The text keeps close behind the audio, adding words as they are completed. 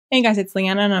Hey guys, it's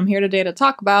Leanna and I'm here today to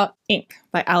talk about Ink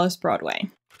by Alice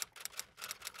Broadway.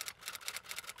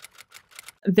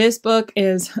 This book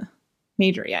is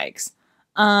major yikes.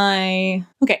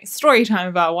 Okay, story time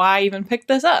about why I even picked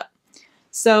this up.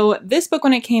 So this book,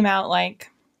 when it came out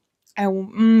like a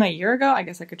year ago, I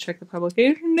guess I could check the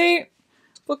publication date.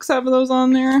 Books have those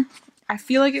on there. I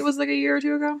feel like it was like a year or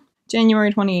two ago. January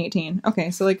 2018.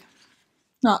 Okay, so like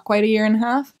not quite a year and a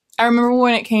half. I remember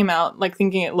when it came out, like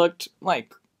thinking it looked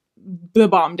like the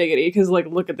bomb diggity, because like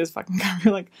look at this fucking cover.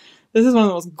 Like this is one of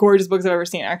the most gorgeous books I've ever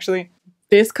seen. Actually,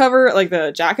 this cover, like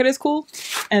the jacket is cool,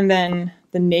 and then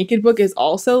the naked book is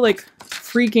also like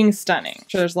freaking stunning.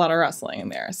 Sure, there's a lot of rustling in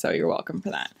there, so you're welcome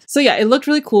for that. So yeah, it looked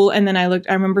really cool, and then I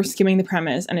remember skimming the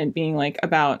premise and it being like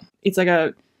about, it's like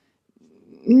a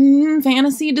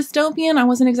fantasy dystopian. I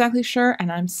wasn't exactly sure,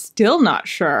 and I'm still not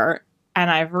sure, and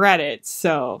I've read it,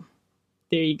 so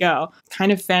there you go.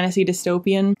 Kind of fantasy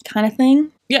dystopian kind of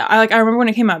thing. Yeah, I remember when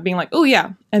it came out being like, oh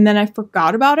yeah, and then I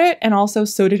forgot about it, and also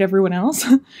so did everyone else.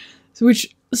 So,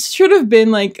 which should have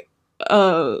been like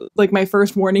my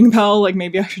first warning bell, like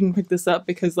maybe I shouldn't pick this up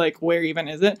because like where even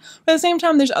is it? But at the same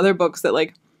time, there's other books that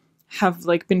like have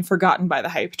like been forgotten by the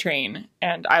hype train,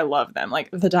 and I love them. Like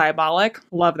The Diabolic,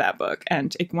 love that book,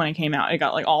 and when it came out, it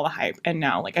got like all the hype, and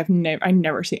now like I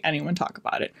never see anyone talk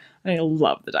about it, and I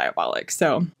love The Diabolic.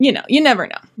 So you know, you never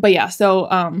know. But yeah,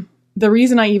 so the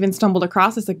reason I even stumbled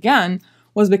across this again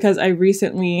was because I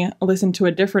recently listened to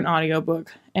a different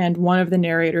audiobook, and one of the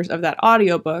narrators of that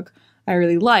audiobook I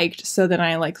really liked, so then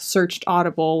I like searched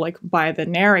Audible like by the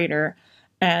narrator,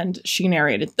 and she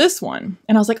narrated this one.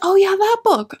 And I was like, oh yeah, that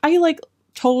book. I like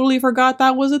totally forgot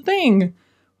that was a thing.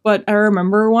 But I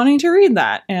remember wanting to read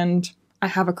that, and I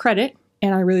have a credit,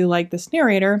 and I really like this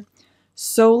narrator.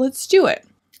 So let's do it.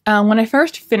 When I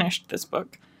first finished this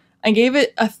book, I gave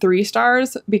it a 3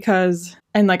 stars because,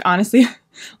 and like honestly,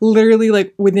 literally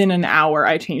like within an hour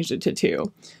I changed it to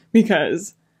 2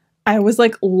 because I was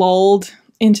like lulled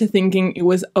into thinking it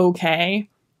was okay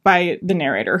by the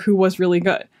narrator, who was really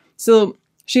good. So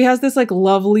she has this like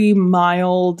lovely,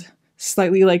 mild,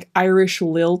 slightly like Irish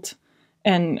lilt,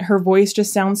 and her voice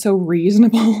just sounds so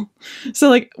reasonable. So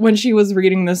like when she was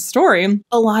reading this story,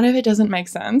 a lot of it doesn't make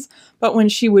sense, but when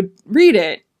she would read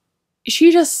it,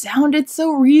 she just sounded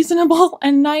so reasonable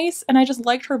and nice, and I just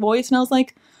liked her voice, and I was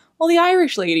like, well, the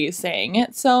Irish lady is saying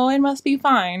it, so it must be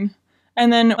fine.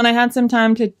 And then when I had some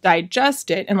time to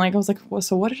digest it, and like I was like, well,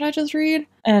 so what did I just read?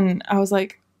 And I was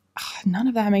like, none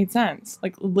of that made sense.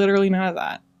 Like literally none of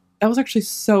that. That was actually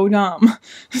so dumb.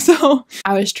 So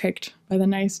I was tricked by the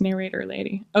nice narrator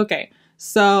lady. Okay,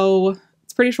 so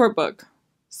it's a pretty short book,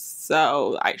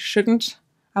 so I shouldn't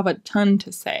have a ton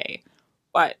to say,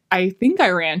 but I think I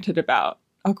ranted about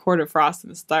A Court of Frost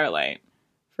and Starlight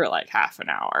for like half an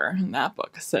hour, and that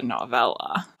book is a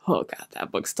novella. Oh god,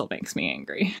 that book still makes me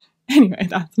angry. Anyway,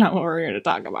 that's not what we're here to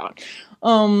talk about.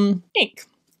 Ink.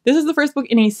 This is the first book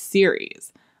in a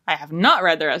series. I have not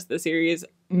read the rest of the series,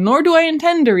 nor do I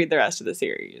intend to read the rest of the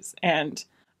series. And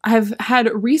I've had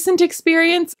recent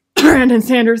experience, Brandon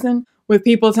Sanderson, with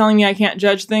people telling me I can't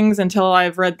judge things until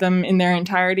I've read them in their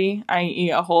entirety, i.e.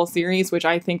 a whole series, which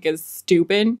I think is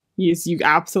stupid. Yes, you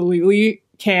absolutely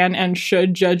can and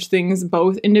should judge things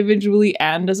both individually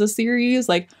and as a series.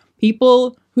 Like,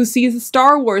 people who see the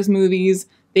Star Wars movies,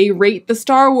 they rate the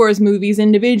Star Wars movies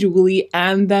individually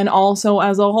and then also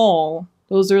as a whole.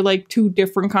 Those are like 2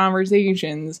 different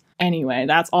conversations. Anyway,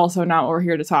 that's also not what we're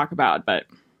here to talk about, but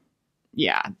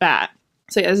yeah, that.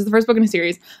 So yeah, this is the first book in a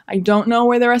series. I don't know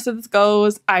where the rest of this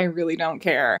goes. I really don't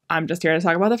care. I'm just here to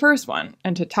talk about the first one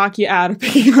and to talk you out of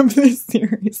picking up this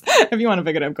series. If you want to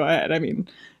pick it up, go ahead. I mean,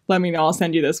 let me know. I'll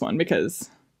send you this one because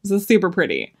this is super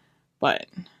pretty, but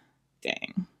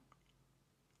dang.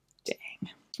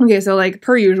 Okay, so like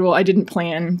per usual, I didn't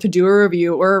plan to do a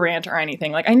review or a rant or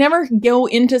anything. Like I never go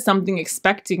into something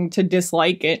expecting to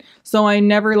dislike it, so I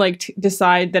never like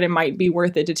decide that it might be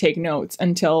worth it to take notes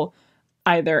until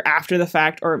either after the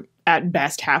fact or at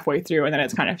best halfway through, and then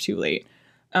it's kind of too late.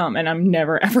 And I'm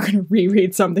never ever going to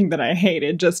reread something that I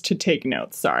hated just to take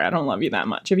notes. Sorry, I don't love you that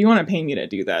much. If you want to pay me to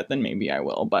do that, then maybe I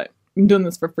will, but I'm doing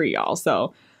this for free, y'all.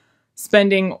 So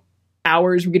spending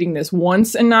hours reading this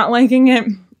once and not liking it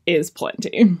is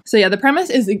plenty. So yeah, the premise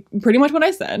is pretty much what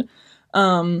I said.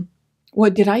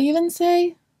 What did I even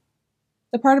say?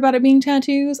 The part about it being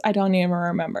tattoos? I don't even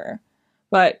remember.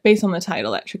 But based on the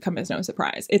title, that should come as no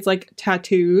surprise. It's like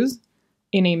tattoos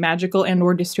in a magical and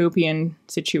or dystopian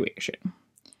situation.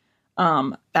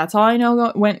 That's all I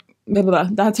know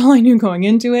that's all I knew going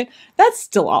into it. That's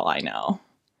still all I know.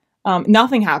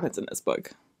 Nothing happens in this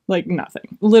book. Like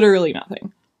nothing. Literally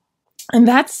nothing. And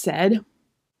that said,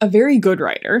 a very good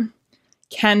writer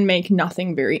can make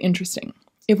nothing very interesting.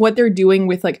 If what they're doing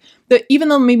with like even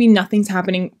though maybe nothing's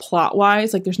happening plot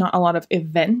wise, like there's not a lot of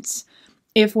events,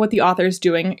 if what the author is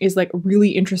doing is like really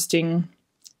interesting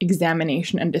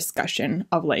examination and discussion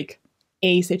of like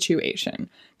a situation,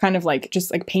 kind of like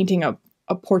just like painting a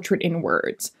portrait in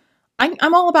words,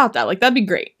 I'm all about that. Like that'd be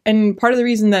great. And part of the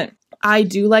reason that I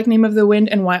do like Name of the Wind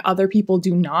and why other people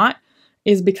do not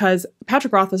is because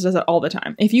Patrick Rothfuss does it all the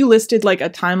time. If you listed like a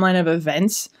timeline of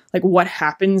events, like what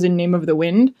happens in Name of the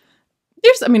Wind,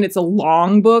 it's a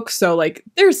long book, so like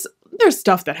there's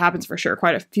stuff that happens for sure,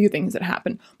 quite a few things that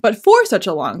happen. But for such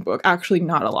a long book, actually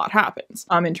not a lot happens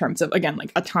in terms of, again,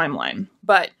 like a timeline.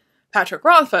 But Patrick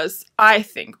Rothfuss, I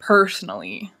think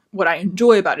personally, what I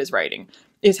enjoy about his writing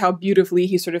is how beautifully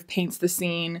he sort of paints the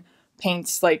scene,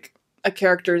 paints like a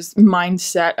character's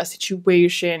mindset, a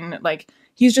situation, like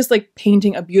he's just like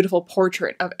painting a beautiful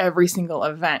portrait of every single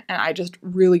event. And I just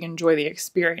really enjoy the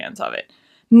experience of it.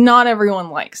 Not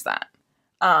everyone likes that.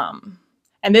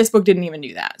 And this book didn't even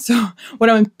do that. So what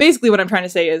I'm trying to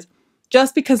say is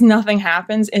just because nothing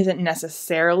happens isn't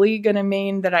necessarily going to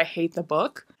mean that I hate the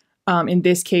book. In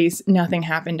this case, nothing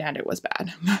happened and it was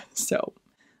bad.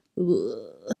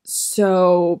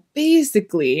 So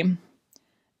basically,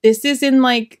 this is in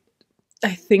like,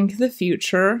 I think the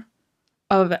future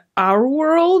of our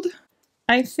world.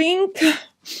 I think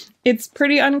it's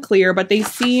pretty unclear, but they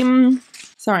seem,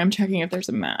 sorry, I'm checking if there's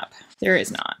a map. There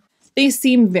is not. They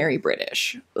seem very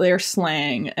British. Their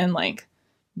slang and like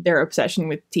their obsession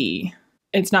with tea.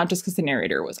 It's not just because the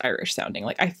narrator was Irish sounding.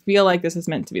 Like I feel like this is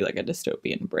meant to be like a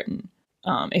dystopian Britain.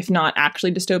 If not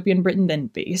actually dystopian Britain, then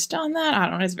based on that, I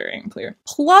don't know, it's very unclear.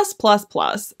 Plus,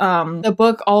 the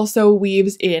book also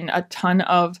weaves in a ton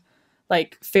of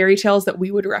like fairy tales that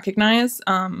we would recognize.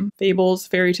 Fables,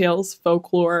 fairy tales,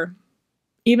 folklore,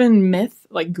 even myth,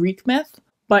 like Greek myth.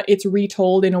 But it's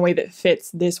retold in a way that fits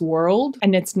this world,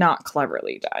 and it's not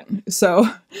cleverly done. So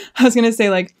I was going to say,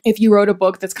 like, if you wrote a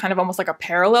book that's kind of almost like a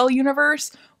parallel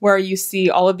universe, where you see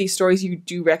all of these stories you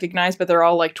do recognize, but they're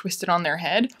all, like, twisted on their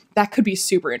head, that could be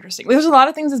super interesting. There's a lot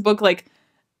of things in this book, like,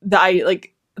 the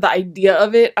idea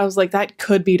of it, I was like, that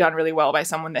could be done really well by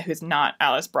someone who's not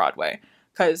Alice Broadway.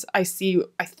 Because I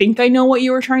think I know what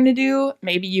you were trying to do.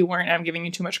 Maybe you weren't, I'm giving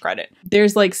you too much credit.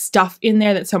 There's like stuff in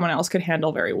there that someone else could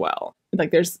handle very well.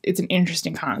 Like it's an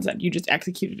interesting concept. You just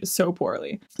executed it so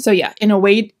poorly. So yeah, in a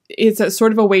way, it's a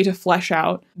sort of a way to flesh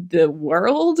out the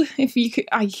world. If you could,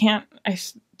 I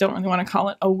don't really want to call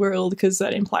it a world because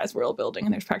that implies world building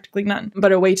and there's practically none.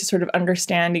 But a way to sort of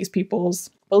understand these people's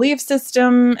belief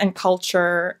system and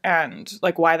culture and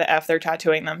like why the F they're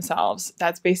tattooing themselves.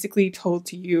 That's basically told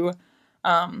to you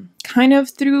kind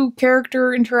of through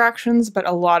character interactions, but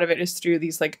a lot of it is through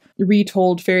these like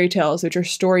retold fairy tales, which are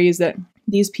stories that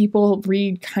these people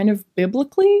read kind of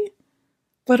biblically,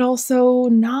 but also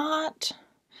not.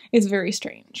 It's very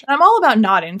strange. I'm all about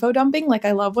not info dumping. Like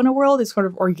I love when a world is sort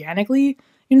of organically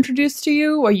introduced to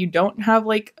you, where you don't have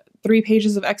like 3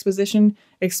 pages of exposition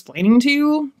explaining to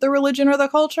you the religion or the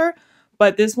culture,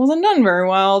 but this wasn't done very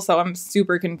well, so I'm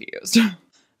super confused.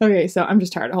 Okay, so I'm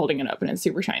just tired of holding it up and it's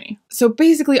super shiny. So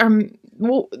basically,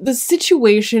 the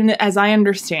situation, as I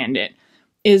understand it,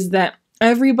 is that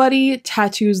everybody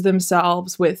tattoos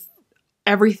themselves with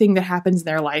everything that happens in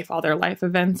their life, all their life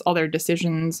events, all their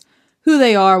decisions, who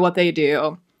they are, what they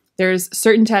do. There's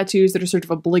certain tattoos that are sort of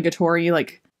obligatory,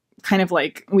 like kind of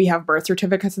like we have birth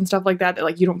certificates and stuff like that, that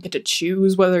like you don't get to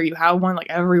choose whether you have one. Like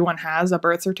everyone has a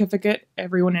birth certificate.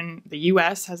 Everyone in the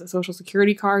US has a social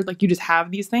security card. Like you just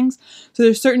have these things. So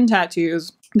there's certain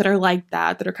tattoos that are like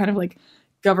that are kind of like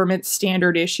government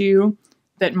standard issue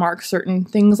that mark certain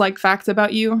things like facts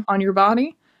about you on your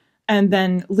body. And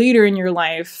then later in your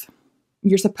life,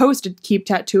 you're supposed to keep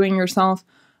tattooing yourself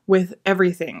with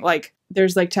everything. Like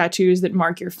there's like tattoos that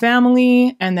mark your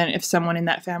family, and then if someone in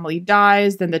that family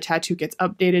dies, then the tattoo gets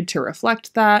updated to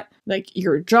reflect that. Like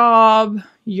your job,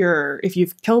 if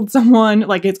you've killed someone,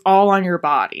 like it's all on your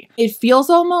body. It feels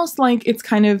almost like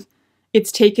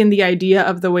it's taken the idea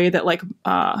of the way that like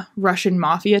Russian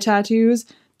mafia tattoos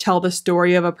tell the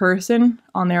story of a person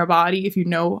on their body. If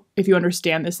you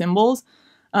understand the symbols,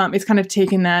 it's kind of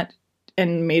taken that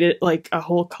and made it like a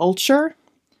whole culture,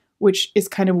 which is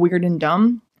kind of weird and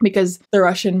dumb. Because the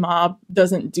Russian mob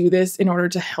doesn't do this in order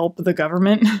to help the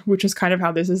government, which is kind of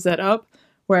how this is set up,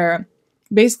 where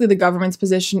basically the government's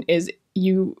position is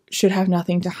you should have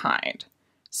nothing to hide.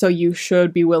 So you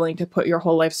should be willing to put your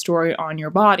whole life story on your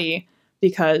body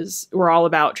because we're all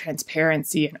about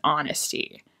transparency and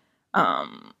honesty.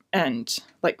 And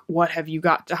like, what have you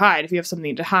got to hide? If you have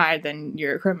something to hide, then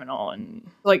you're a criminal. And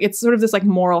like, it's sort of this like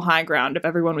moral high ground of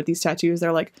everyone with these tattoos.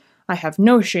 They're like, I have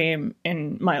no shame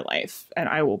in my life and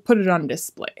I will put it on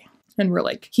display. And we're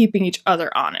like keeping each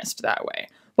other honest that way.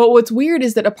 But what's weird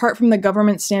is that apart from the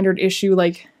government standard issue,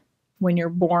 like when you're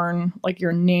born, like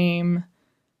your name,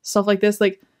 stuff like this,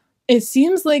 like it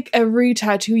seems like every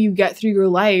tattoo you get through your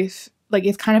life, like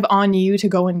it's kind of on you to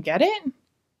go and get it.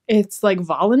 It's like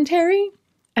voluntary.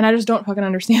 And I just don't fucking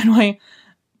understand why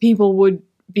people would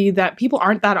be that. People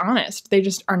aren't that honest. They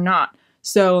just are not.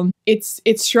 So it's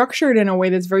structured in a way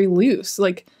that's very loose.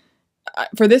 Like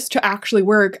for this to actually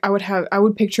work, I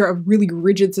would picture a really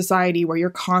rigid society where you're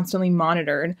constantly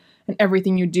monitored and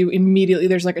everything you do immediately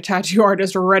there's like a tattoo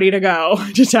artist ready to go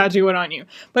to tattoo it on you.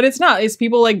 But it's not. It's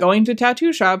people like going to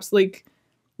tattoo shops like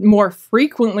more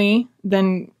frequently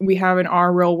than we have in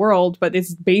our real world, but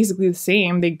it's basically the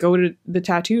same. They go to the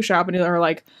tattoo shop and they're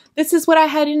like, this is what I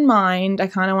had in mind. I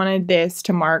kind of wanted this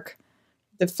to mark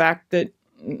the fact that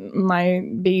my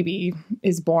baby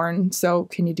is born. So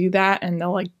can you do that? And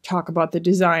they'll like talk about the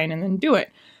design and then do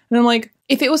it. And I'm like,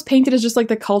 if it was painted as just like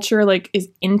the culture like is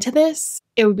into this,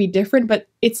 it would be different. But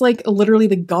it's like literally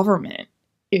the government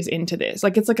is into this.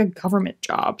 Like it's like a government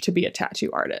job to be a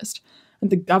tattoo artist. And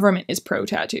the government is pro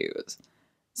tattoos.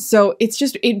 So it's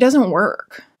just, it doesn't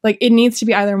work. Like it needs to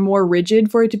be either more rigid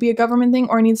for it to be a government thing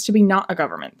or it needs to be not a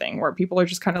government thing where people are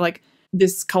just kind of like,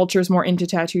 this culture is more into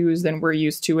tattoos than we're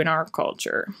used to in our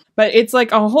culture. But it's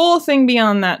like a whole thing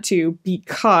beyond that too,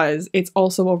 because it's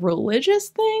also a religious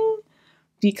thing.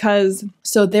 Because,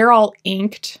 so they're all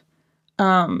inked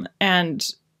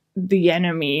and the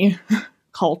enemy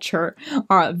culture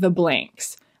are the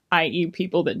blanks, i.e.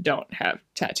 people that don't have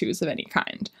tattoos of any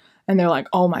kind. And they're like,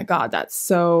 oh my God, that's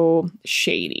so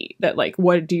shady. That like,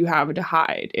 what do you have to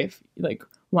hide? If like,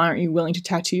 why aren't you willing to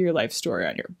tattoo your life story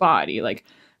on your body? Like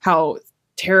how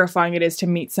terrifying it is to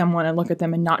meet someone and look at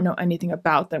them and not know anything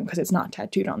about them because it's not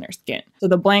tattooed on their skin. So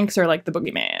the blanks are like the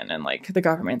boogeyman and like the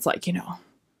government's like, you know,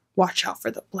 watch out for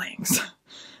the blanks.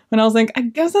 And I was like, I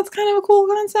guess that's kind of a cool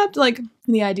concept. Like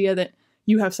the idea that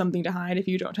you have something to hide if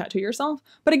you don't tattoo yourself.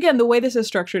 But again, the way this is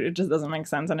structured, it just doesn't make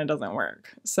sense and it doesn't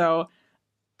work. So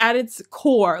at its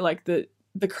core, like the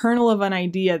kernel of an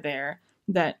idea there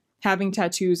that having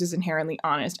tattoos is inherently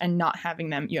honest and not having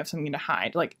them, you have something to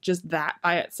hide. Like just that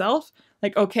by itself,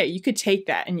 like, okay, you could take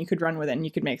that and you could run with it and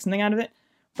you could make something out of it.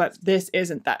 But this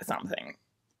isn't that something.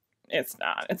 It's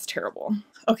not. It's terrible.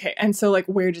 Okay, and so like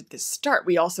where did this start?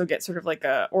 We also get sort of like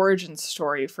a origin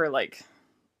story for like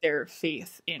their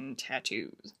faith in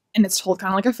tattoos. And it's told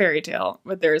kind of like a fairy tale,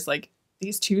 but there's like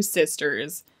these two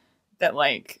sisters that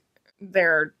like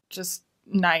they're just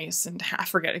nice and I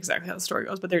forget exactly how the story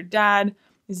goes, but their dad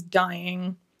is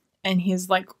dying and his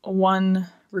like one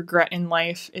regret in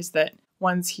life is that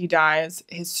once he dies,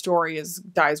 his story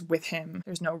dies with him.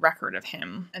 There's no record of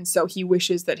him. And so he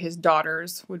wishes that his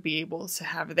daughters would be able to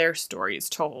have their stories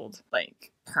told,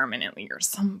 like, permanently or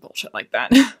some bullshit like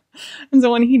that. And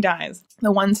so when he dies,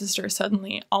 the one sister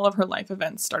suddenly, all of her life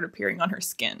events start appearing on her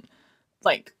skin,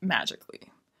 like, magically.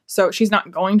 So she's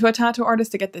not going to a tattoo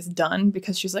artist to get this done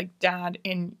because she's like, Dad,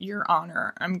 in your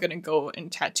honor, I'm gonna go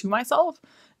and tattoo myself.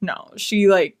 No, she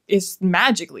like is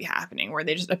magically happening where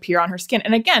they just appear on her skin.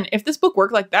 And again, if this book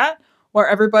worked like that, where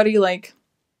everybody like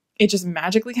it just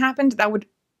magically happened, that would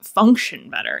function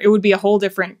better. It would be a whole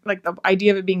different, like the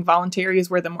idea of it being voluntary is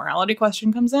where the morality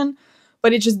question comes in,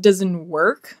 but it just doesn't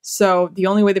work. So the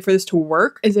only way for this to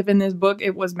work is if in this book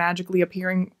it was magically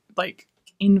appearing like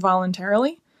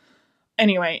involuntarily.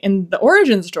 Anyway, in the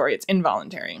origin story, it's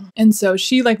involuntary. And so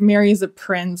she like marries a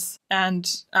prince and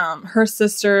her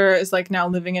sister is like now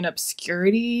living in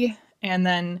obscurity. And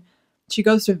then she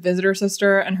goes to visit her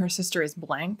sister and her sister is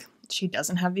blank. She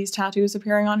doesn't have these tattoos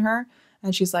appearing on her.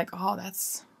 And she's like, oh,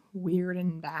 that's weird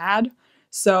and bad.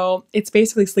 So it's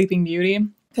basically Sleeping Beauty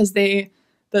because the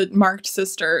marked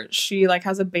sister, she like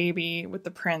has a baby with the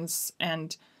prince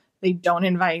and they don't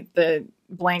invite the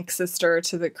blank sister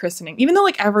to the christening, even though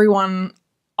like everyone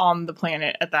on the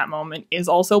planet at that moment is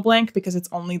also blank because it's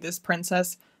only this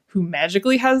princess who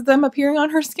magically has them appearing on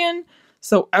her skin.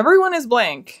 So everyone is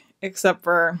blank except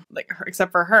for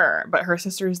her, but her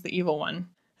sister is the evil one.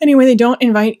 Anyway, they don't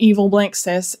invite evil blank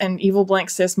sis, and evil blank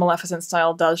sis Maleficent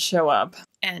style does show up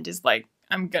and is like,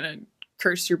 I'm gonna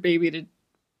curse your baby to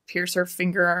pierce her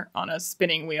finger on a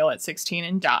spinning wheel at 16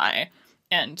 and die.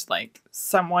 And, like,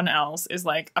 someone else is,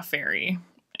 like, a fairy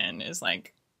and is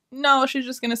like, no, she's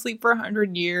just gonna sleep for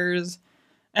 100 years.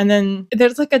 And then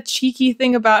there's, like, a cheeky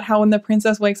thing about how when the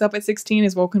princess wakes up at 16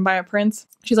 is woken by a prince.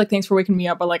 She's like, thanks for waking me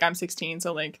up, but, like, I'm 16,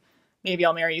 so, like, maybe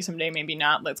I'll marry you someday, maybe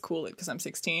not. Let's cool it because I'm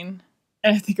 16.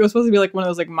 And I think it was supposed to be like one of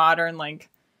those like modern, like,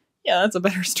 yeah, that's a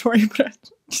better story, but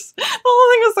just, the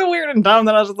whole thing was so weird and dumb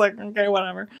that I was just like, okay,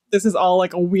 whatever. This is all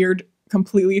like a weird,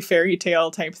 completely fairy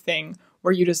tale type thing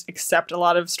where you just accept a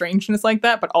lot of strangeness like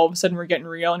that, but all of a sudden we're getting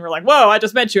real and we're like, whoa, I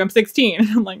just met you, I'm 16. And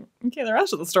I'm like, okay, the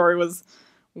rest of the story was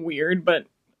weird, but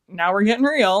now we're getting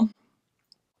real.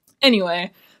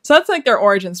 Anyway, so that's like their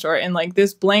origin story. And like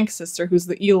this blank sister, who's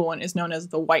the evil one, is known as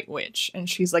the White Witch. And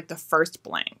she's like the first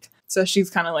blank. So she's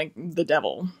kind of like the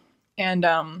devil. And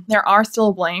there are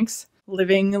still blanks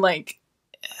living like,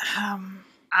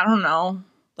 I don't know,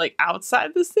 like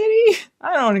outside the city.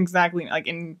 I don't exactly, like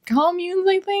in communes,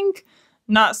 I think.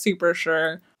 Not super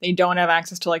sure. They don't have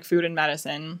access to like food and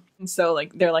medicine. And so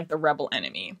like they're like the rebel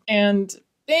enemy. And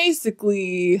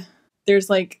basically there's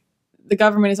like, the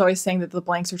government is always saying that the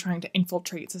blanks are trying to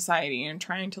infiltrate society and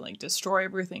trying to like destroy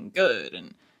everything good,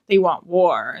 and they want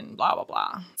war and blah, blah,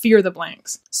 blah. Fear the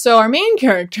blanks. So our main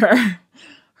character,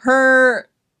 her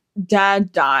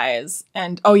dad dies.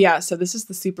 And oh yeah, so this is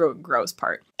the super gross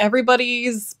part.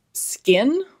 Everybody's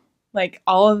skin, like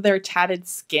all of their tatted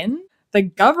skin, the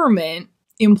government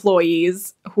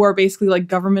employees who are basically like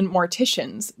government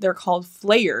morticians, they're called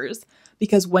flayers,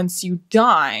 because once you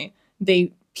die,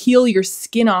 they peel your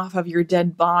skin off of your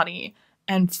dead body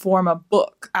and form a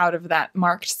book out of that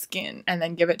marked skin and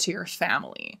then give it to your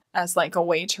family as like a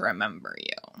way to remember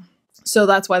you. So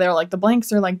that's why they're like, the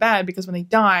blanks are like bad, because when they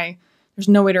die, there's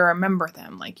no way to remember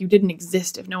them. Like you didn't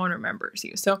exist if no one remembers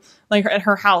you. So like at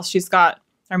her house, she's got,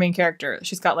 our main character,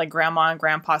 she's got like grandma and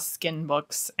grandpa's skin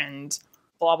books and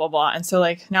blah, blah, blah. And so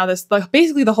like now this, like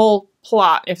basically the whole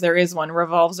plot, if there is one,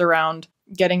 revolves around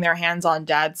getting their hands on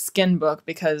dad's skin book,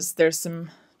 because there's some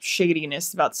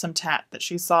shadiness about some tat that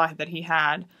she saw that he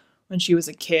had when she was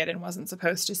a kid and wasn't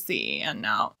supposed to see. And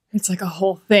now it's like a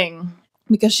whole thing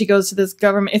because she goes to this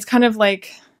government. It's kind of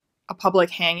like a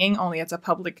public hanging, only it's a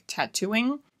public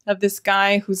tattooing of this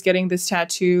guy who's getting this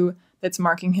tattoo that's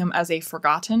marking him as a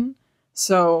forgotten.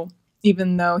 So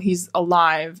even though he's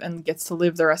alive and gets to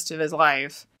live the rest of his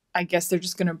life, I guess they're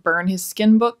just going to burn his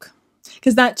skin book.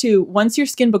 Because that too, once your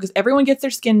skin book is, everyone gets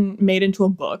their skin made into a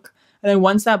book. And then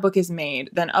once that book is made,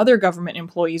 then other government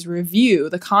employees review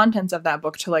the contents of that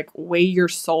book to like weigh your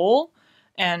soul.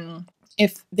 And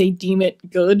if they deem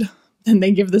it good, then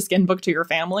they give the skin book to your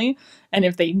family. And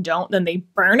if they don't, then they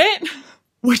burn it.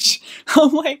 Which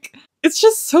I'm like, it's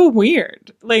just so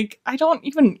weird. Like, I don't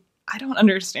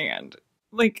understand.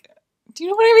 Like, do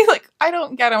you know what I mean? Like, I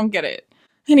don't get it.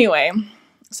 Anyway,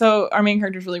 so our main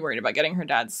character is really worried about getting her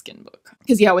dad's skin book.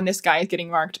 Because yeah, when this guy is getting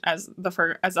marked as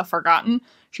a forgotten,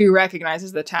 she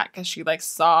recognizes the tat because she like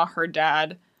saw her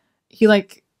dad. He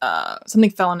like something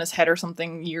fell on his head or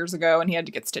something years ago, and he had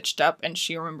to get stitched up. And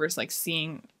she remembers like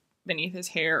seeing beneath his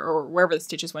hair or wherever the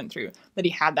stitches went through that he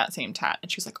had that same tat.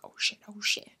 And she was like, oh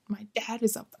shit, my dad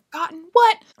is a forgotten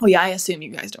what? Oh yeah, I assume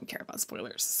you guys don't care about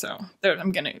spoilers, so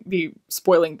I'm gonna be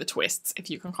spoiling the twists,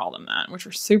 if you can call them that, which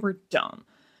are super dumb.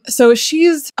 So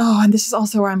she's, oh, and this is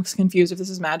also where I'm confused if this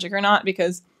is magic or not,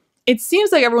 because it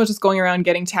seems like everyone's just going around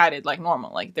getting tatted like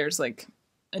normal. Like there's like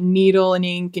a needle and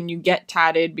ink and you get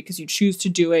tatted because you choose to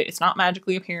do it. It's not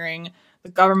magically appearing. The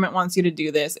government wants you to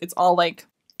do this. It's all like,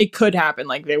 it could happen.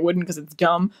 Like they wouldn't because it's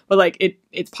dumb, but like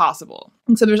it's possible.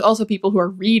 And so there's also people who are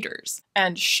readers,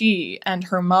 and she and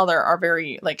her mother are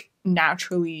very like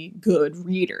naturally good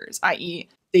readers, i.e.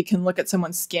 they can look at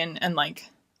someone's skin and like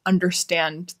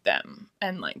understand them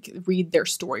and like read their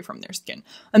story from their skin.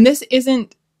 And this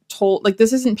isn't told, like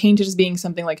this isn't painted as being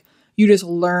something like you just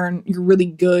learn, you're really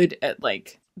good at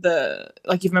like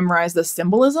you've memorized the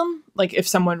symbolism. Like if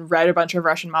someone read a bunch of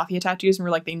Russian mafia tattoos and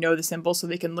were like, they know the symbol so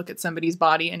they can look at somebody's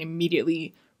body and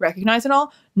immediately recognize it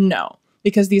all. No,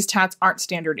 because these tats aren't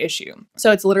standard issue.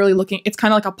 So it's literally it's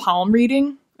kind of like a palm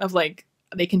reading of like,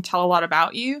 they can tell a lot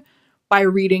about you by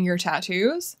reading your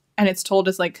tattoos. And it's told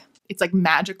as like, it's like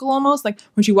magical almost. Like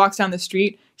when she walks down the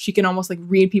street, she can almost like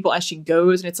read people as she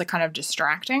goes, and it's like kind of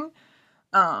distracting.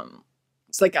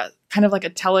 It's like a kind of like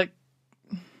a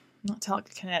not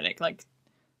telekinetic, like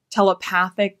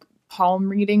telepathic palm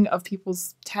reading of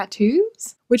people's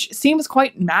tattoos, which seems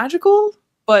quite magical,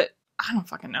 but I don't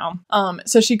fucking know.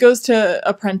 So she goes to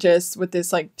apprentice with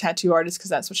this like tattoo artist because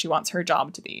that's what she wants her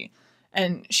job to be.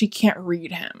 And she can't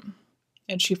read him.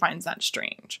 And she finds that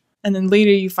strange. And then later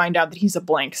you find out that he's a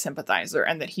blank sympathizer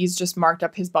and that he's just marked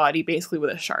up his body basically with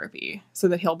a Sharpie so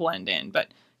that he'll blend in, but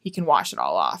he can wash it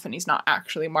all off and he's not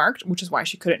actually marked, which is why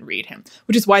she couldn't read him,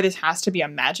 which is why this has to be a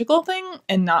magical thing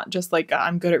and not just like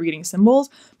I'm good at reading symbols,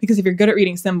 because if you're good at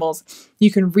reading symbols, you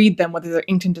can read them whether they're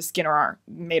inked into skin or are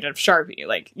made out of Sharpie.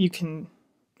 Like you can,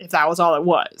 if that was all it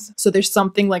was. So there's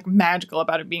something like magical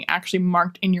about it being actually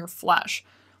marked in your flesh.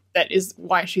 That is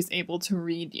why she's able to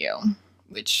read you,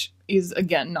 which is,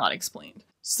 again, not explained.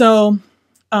 So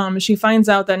she finds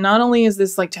out that not only is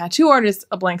this like tattoo artist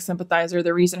a blank sympathizer,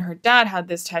 the reason her dad had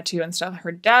this tattoo and stuff,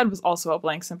 her dad was also a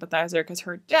blank sympathizer because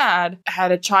her dad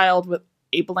had a child with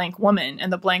a blank woman,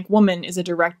 and the blank woman is a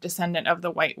direct descendant of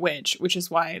the White Witch, which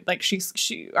is why like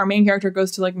our main character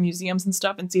goes to like museums and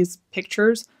stuff and sees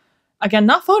pictures, again,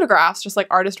 not photographs, just like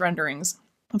artist renderings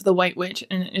of the White Witch,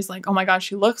 and is like, oh my gosh,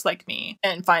 she looks like me,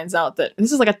 and finds out that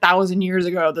this is like 1,000 years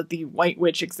ago that the White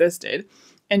Witch existed,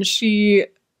 and she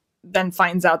then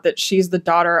finds out that she's the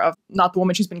daughter of not the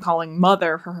woman she's been calling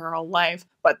mother for her whole life,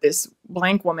 but this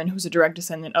blank woman who's a direct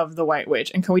descendant of the White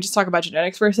Witch. And can we just talk about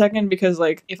genetics for a second? Because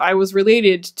like, if I was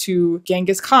related to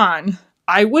Genghis Khan,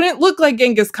 I wouldn't look like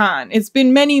Genghis Khan. It's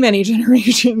been many, many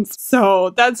generations. So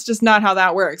that's just not how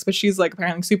that works. But she's like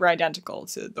apparently super identical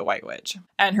to the White Witch.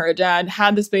 And her dad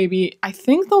had this baby. I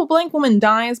think the blank woman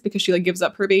dies because she like gives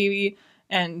up her baby.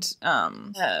 And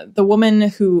the woman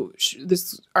who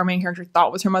our main character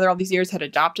thought was her mother all these years had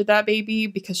adopted that baby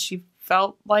because she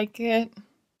felt like it.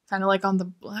 Kind of like on the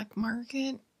black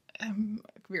market. I'm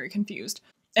very confused.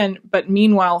 But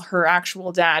meanwhile, her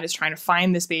actual dad is trying to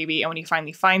find this baby. And when he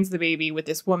finally finds the baby with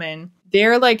this woman,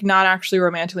 they're like not actually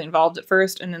romantically involved at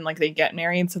first. And then like they get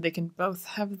married so they can both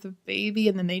have the baby.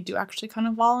 And then they do actually kind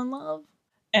of fall in love.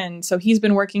 And so he's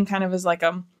been working kind of as like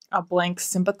a blank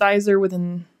sympathizer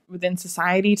within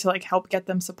society to like help get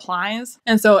them supplies.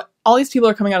 And so all these people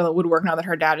are coming out of the woodwork now that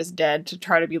her dad is dead to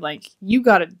try to be like, you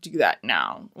got to do that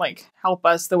now. Like, help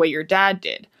us the way your dad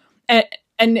did.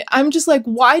 And I'm just like,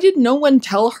 why did no one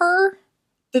tell her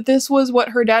that this was what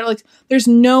her dad, like, there's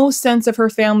no sense of her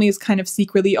family has kind of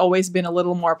secretly always been a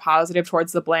little more positive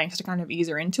towards the blanks to kind of ease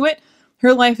her into it.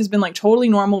 Her life has been like totally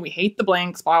normal. We hate the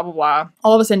blanks, blah, blah, blah.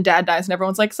 All of a sudden dad dies and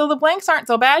everyone's like, so the blanks aren't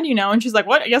so bad, you know? And she's like,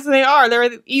 what? Yes, they are.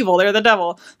 They're evil. They're the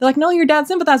devil. They're like, no, your dad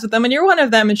sympathized with them and you're one of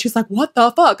them. And she's like, what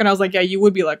the fuck? And I was like, yeah, you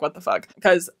would be like, what the fuck?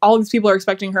 Because all these people are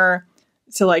expecting her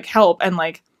to like help. And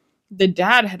like the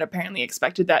dad had apparently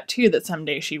expected that too, that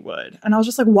someday she would. And I was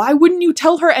just like, why wouldn't you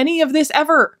tell her any of this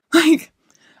ever? Like,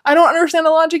 I don't understand the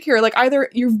logic here. Like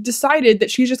either you've decided that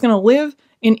she's just going to live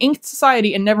in inked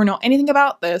society and never know anything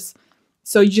about this.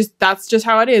 So that's just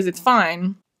how it is. It's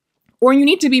fine. Or you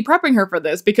need to be prepping her for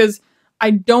this because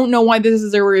I don't know why this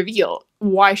is a reveal,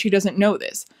 why she doesn't know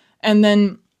this. And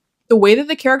then the way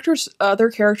that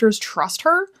other characters trust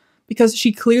her, because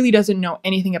she clearly doesn't know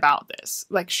anything about this.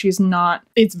 Like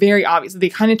it's very obvious. They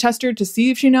kind of test her to see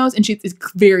if she knows. And it's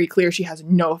very clear she has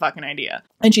no fucking idea.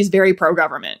 And she's very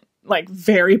pro-government, like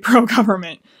very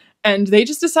pro-government. And they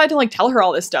just decide to like tell her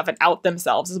all this stuff and out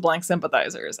themselves as blank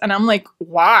sympathizers. And I'm like,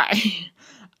 why?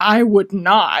 I would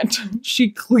not.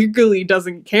 She clearly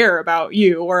doesn't care about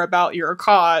you or about your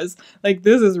cause. Like,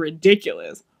 this is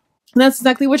ridiculous. And that's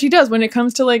exactly what she does when it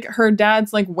comes to like her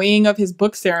dad's like weighing of his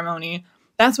book ceremony.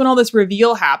 That's when all this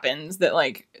reveal happens that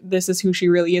like, this is who she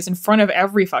really is in front of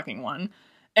every fucking one.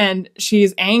 And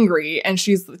she's angry and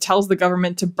she tells the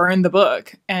government to burn the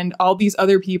book. And all these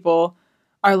other people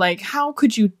are like, how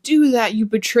could you do that? You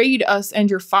betrayed us and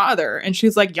your father. And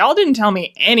she's like, y'all didn't tell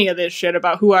me any of this shit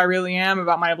about who I really am,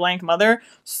 about my blank mother.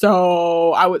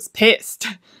 So I was pissed.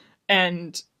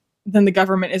 And then the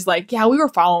government is like, yeah, we were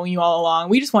following you all along.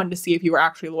 We just wanted to see if you were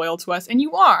actually loyal to us. And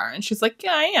you are. And she's like,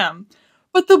 yeah, I am.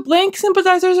 But the blank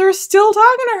sympathizers are still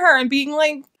talking to her and being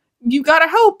like, you gotta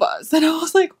help us. And I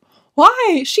was like,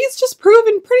 why? She's just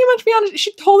proven pretty much beyond it.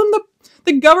 She told them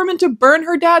the government to burn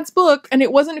her dad's book, and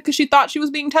it wasn't because she thought she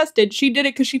was being tested. She did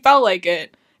it because she felt like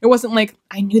it. It wasn't like,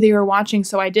 I knew they were watching,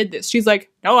 so I did this. She's like,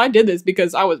 no, I did this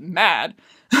because I was mad.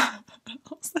 I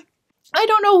was like, I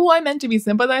don't know who I'm meant to be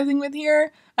sympathizing with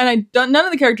here, and none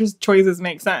of the characters' choices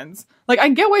make sense. Like, I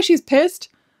get why she's pissed,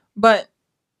 but,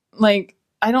 like,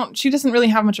 she doesn't really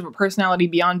have much of a personality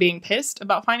beyond being pissed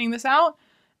about finding this out.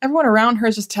 Everyone around her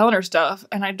is just telling her stuff,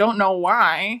 and I don't know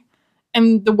why.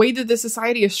 And the way that this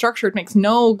society is structured makes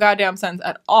no goddamn sense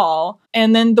at all.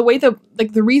 And then the way the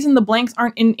reason the blanks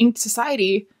aren't in inked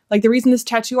society, like the reason this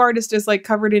tattoo artist is like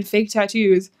covered in fake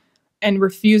tattoos and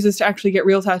refuses to actually get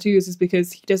real tattoos is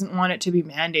because he doesn't want it to be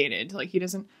mandated. Like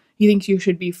he thinks you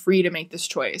should be free to make this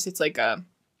choice. It's like a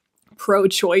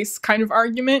pro-choice kind of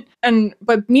argument.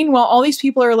 But meanwhile, all these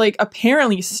people are like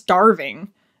apparently starving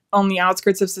on the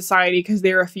outskirts of society because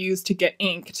they refuse to get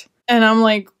inked. And I'm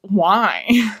like, why?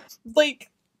 Like,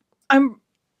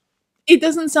 it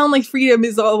doesn't sound like freedom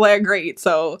is all that great.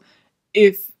 So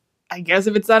I guess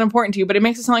if it's that important to you, but it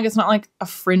makes it sound like it's not like a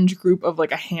fringe group of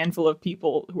like a handful of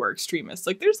people who are extremists.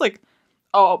 Like there's like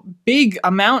a big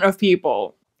amount of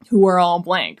people who are all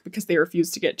blank because they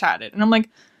refuse to get tatted. And I'm like,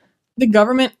 the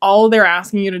government, all they're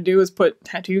asking you to do is put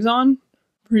tattoos on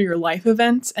for your life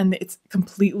events, and it's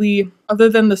completely, other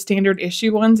than the standard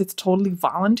issue ones, it's totally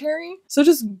voluntary. So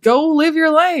just go live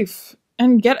your life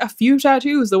and get a few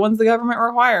tattoos, the ones the government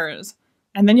requires,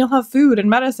 and then you'll have food and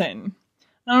medicine.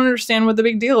 I don't understand what the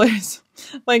big deal is.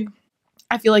 Like,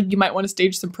 I feel like you might want to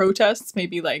stage some protests,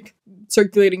 maybe like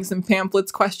circulating some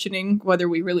pamphlets questioning whether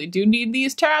we really do need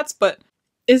these tats, but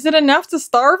is it enough to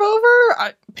starve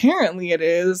over? Apparently it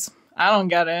is. I don't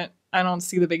get it. I don't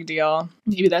see the big deal.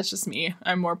 Maybe that's just me.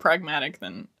 I'm more pragmatic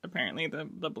than apparently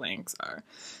the blanks are.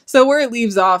 So where it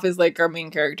leaves off is like our main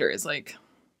character is like,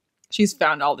 she's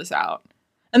found all this out.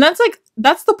 And that's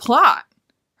the plot.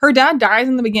 Her dad dies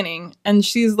in the beginning and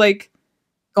she's like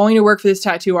going to work for this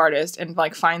tattoo artist and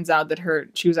like finds out that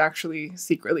she was actually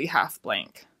secretly half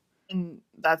blank. And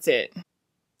that's it.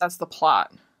 That's the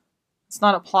plot. It's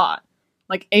not a plot.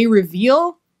 Like a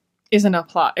reveal isn't a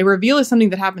plot. A reveal is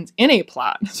something that happens in a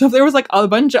plot. So if there was like a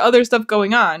bunch of other stuff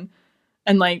going on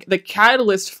and like the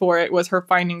catalyst for it was her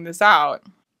finding this out,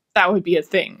 that would be a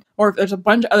thing. Or if there's a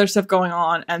bunch of other stuff going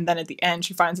on and then at the end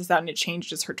she finds this out and it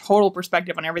changes her total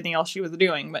perspective on everything else she was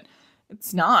doing. But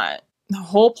it's not. The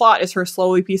whole plot is her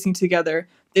slowly piecing together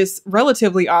this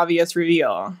relatively obvious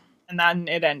reveal. And then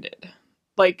it ended.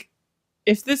 Like,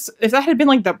 if that had been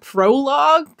like the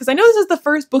prologue, because I know this is the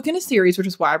first book in a series, which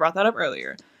is why I brought that up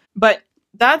earlier. But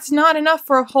that's not enough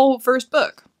for a whole first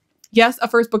book. Yes, a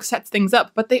first book sets things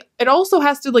up, but it also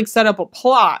has to like set up a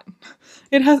plot.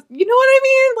 It has, you know what I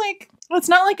mean? Like, it's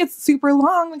not like it's super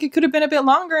long. Like, it could have been a bit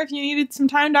longer if you needed some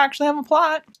time to actually have a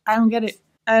plot. I don't get it.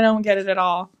 I don't get it at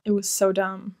all. It was so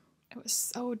dumb. It was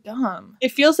so dumb.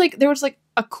 It feels like there was like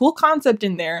a cool concept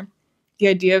in there. The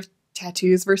idea of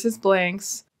tattoos versus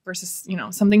blanks versus, you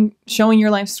know, something showing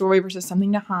your life story versus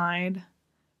something to hide.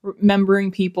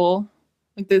 Remembering people.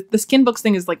 Like the skin books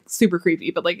thing is like super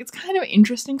creepy, but like it's kind of an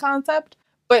interesting concept.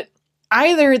 But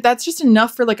either that's just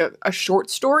enough for like a short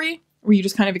story where you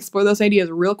just kind of explore those ideas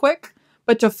real quick.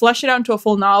 But to flesh it out into a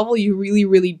full novel, you really,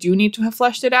 really do need to have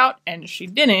fleshed it out. And she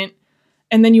didn't.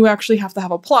 And then you actually have to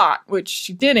have a plot, which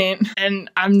she didn't. And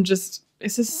this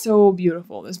is so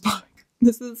beautiful, this book.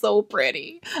 This is so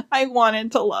pretty. I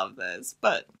wanted to love this,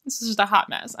 but this is just a hot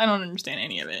mess. I don't understand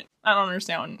any of it. I don't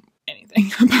understand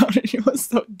anything about it. It was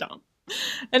so dumb.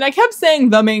 And I kept saying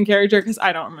the main character because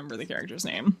I don't remember the character's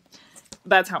name.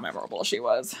 That's how memorable she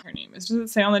was. Her name is, does it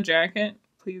say on the jacket?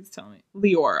 Please tell me.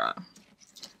 Leora.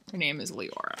 Her name is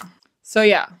Leora. So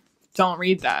yeah, don't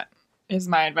read that, is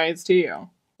my advice to you.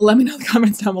 Let me know in the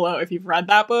comments down below if you've read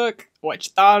that book, what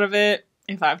you thought of it,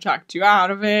 if I've talked you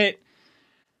out of it,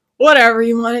 whatever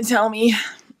you want to tell me.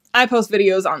 I post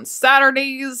videos on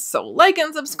Saturdays, so like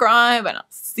and subscribe, and I'll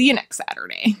see you next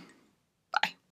Saturday.